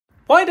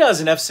Why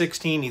does an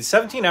F-16 need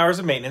 17 hours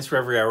of maintenance for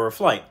every hour of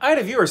flight? I had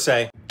a viewer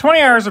say,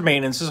 20 hours of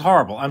maintenance is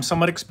horrible. I'm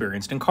somewhat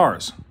experienced in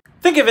cars.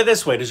 Think of it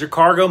this way. Does your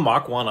car go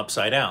Mach 1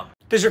 upside down?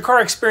 Does your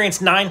car experience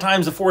 9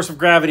 times the force of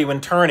gravity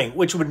when turning,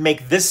 which would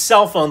make this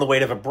cell phone the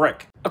weight of a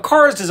brick? A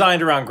car is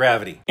designed around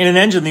gravity. In an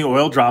engine, the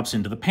oil drops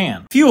into the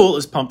pan. Fuel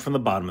is pumped from the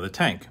bottom of the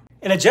tank.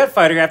 In a jet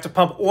fighter, you have to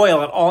pump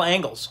oil at all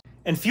angles.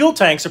 And fuel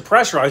tanks are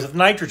pressurized with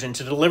nitrogen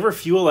to deliver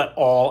fuel at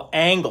all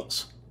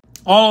angles.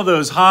 All of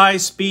those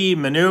high-speed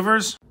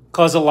maneuvers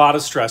cause a lot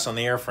of stress on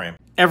the airframe.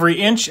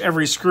 Every inch,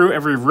 every screw,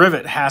 every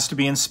rivet has to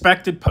be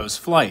inspected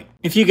post-flight.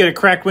 If you get a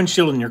cracked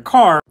windshield in your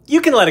car,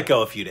 you can let it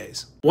go a few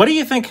days. What do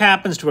you think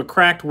happens to a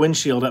cracked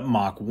windshield at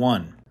Mach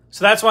 1?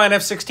 So that's why an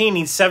F-16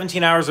 needs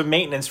 17 hours of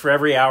maintenance for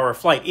every hour of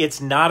flight.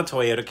 It's not a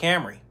Toyota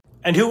Camry.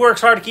 And who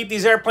works hard to keep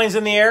these airplanes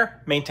in the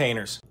air?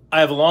 Maintainers. I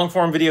have a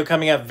long-form video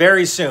coming up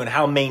very soon,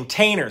 how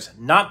maintainers,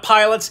 not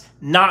pilots,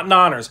 not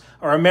nonners,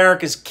 are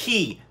America's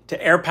key to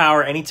air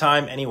power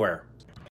anytime, anywhere.